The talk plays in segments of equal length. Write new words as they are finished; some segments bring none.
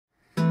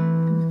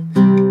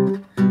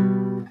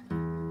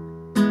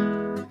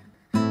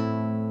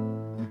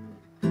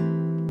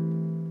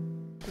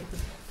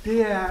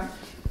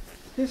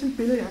det er sådan et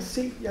billede, jeg har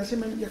set.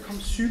 Jeg kom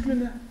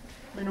cyklende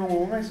med nogle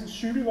unger i sådan en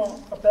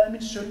cykelvogn, og bad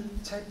min søn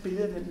tage et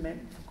billede af den mand.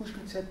 For Gud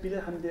skulle tage et billede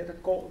af ham der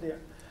går der.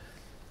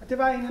 Og det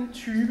var en eller anden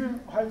type,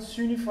 højt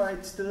synlig fra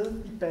et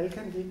sted i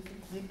Balkan, vi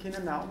ikke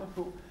kender navnet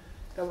på.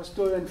 Der var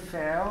stået en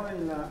færge,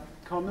 eller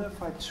kommet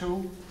fra et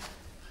tog,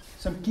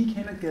 som gik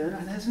hen ad gaden. Og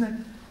han havde sådan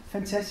en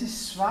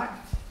fantastisk svej,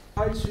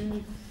 højt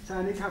synlig, så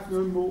han ikke haft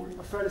noget mål.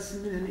 Og før eller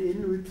siden ville han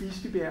ende ude i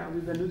Bispebjerg, og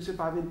ville være nødt til at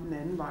bare vende den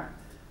anden vej.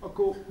 Og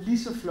gå lige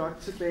så flot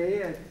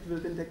tilbage af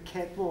den der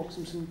catwalk,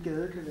 som sådan en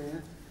gade kan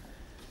være.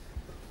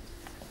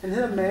 Han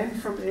hedder Man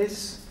from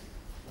S.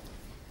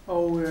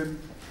 Og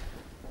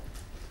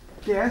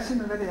det er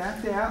simpelthen, hvad det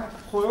er. Det er at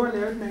prøve at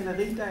lave et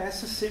maleri, der er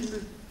så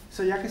simpelt,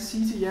 så jeg kan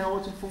sige til jer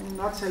over telefonen,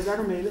 nå tal, hvad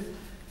har du malet?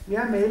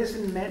 Jeg har malet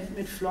sådan en mand med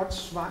et flot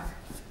svej.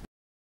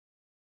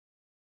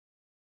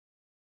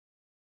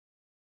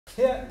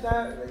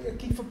 Jeg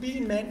gik forbi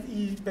en mand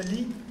i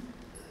Berlin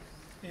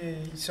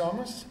i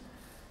sommers,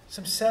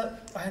 som sad,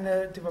 og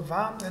det var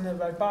varmt, han havde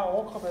været bare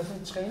overkrop, havde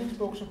sådan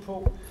træningsbukser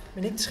på,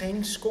 men ikke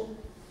træningssko.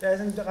 Der er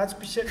sådan en ret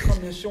speciel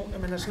kombination,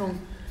 at man har sådan nogle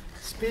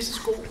spidse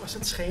sko og så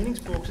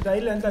træningsbukser. Der er et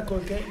eller andet, der er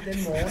gået galt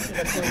den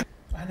morgen.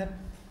 Og han har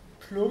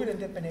plukket den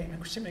der banan, han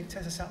kunne simpelthen ikke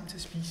tage sig sammen til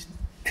at spise den.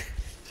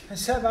 Han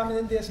sad bare med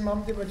den der, som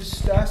om det var det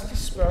største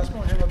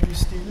spørgsmål, han var blevet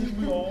stillet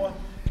ud over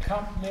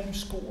kamp mellem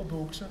sko og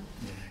bukser.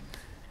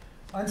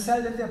 Og han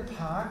sad i den der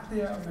park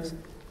der, med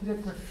de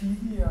der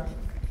graffiti,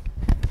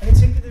 og jeg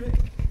tænkte,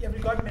 jeg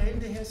ville godt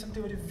male det her, som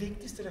det var det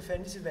vigtigste, der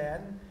fandtes i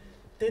verden.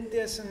 Den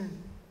der sådan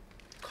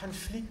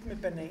konflikt med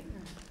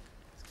bananen.